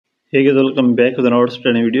Hey guys, welcome back to the another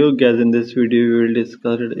study video. Guys, in this video, we will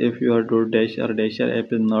discuss it if your Doordash or Dasher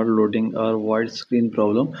app is not loading or wide screen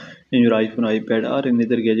problem in your iPhone, iPad, or any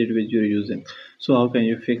other gadget which you're using. So, how can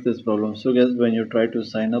you fix this problem? So, guys, when you try to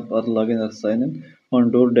sign up or log in or sign in on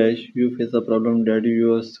Doordash, you face a problem that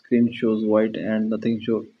your screen shows white and nothing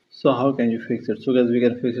shows. So, how can you fix it? So, guys, we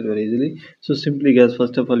can fix it very easily. So, simply, guys,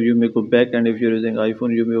 first of all, you may go back, and if you're using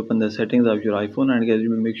iPhone, you may open the settings of your iPhone, and guys, you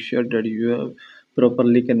may make sure that you have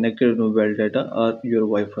properly connected mobile data or your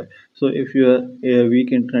Wi-Fi. So if you have a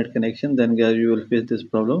weak internet connection, then guys you will face this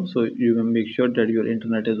problem. So you will make sure that your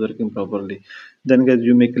internet is working properly. Then guys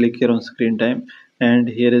you may click here on screen time, and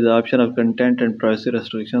here is the option of content and privacy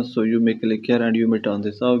restrictions. So you may click here and you may turn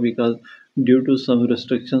this off because due to some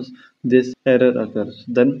restrictions this error occurs.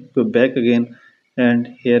 Then go back again, and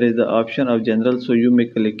here is the option of general. So you may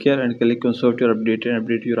click here and click on software update and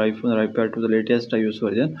update your iPhone or iPad to the latest iOS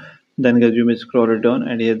version. Then guys you may scroll it down,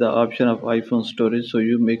 and here the option of iPhone storage. So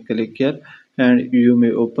you may click here and you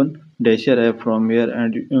may open Dasher app from here,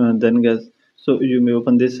 and then guys so you may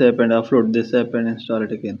open this app and upload this app and install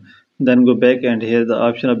it again. Then go back, and here the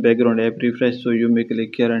option of background app refresh. So you may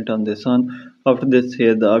click here and turn this on. After this,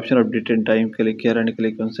 here the option of date and time, click here and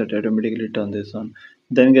click on set, automatically turn this on.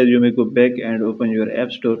 Then guys you may go back and open your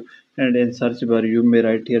app store, and in search bar you may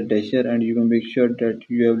write here Dasher, and you may make sure that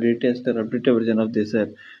you have latest or updated version of this app.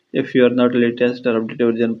 If you are not latest or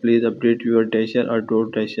updated version, please update your Dasher or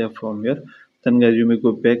Doordash app from here. Then guys you may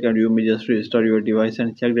go back and you may just restore your device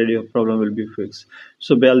and check that your problem will be fixed.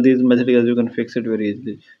 So by all these methods guys you can fix it very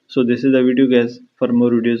easily. So this is the video guys. For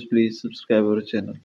more videos please subscribe our channel.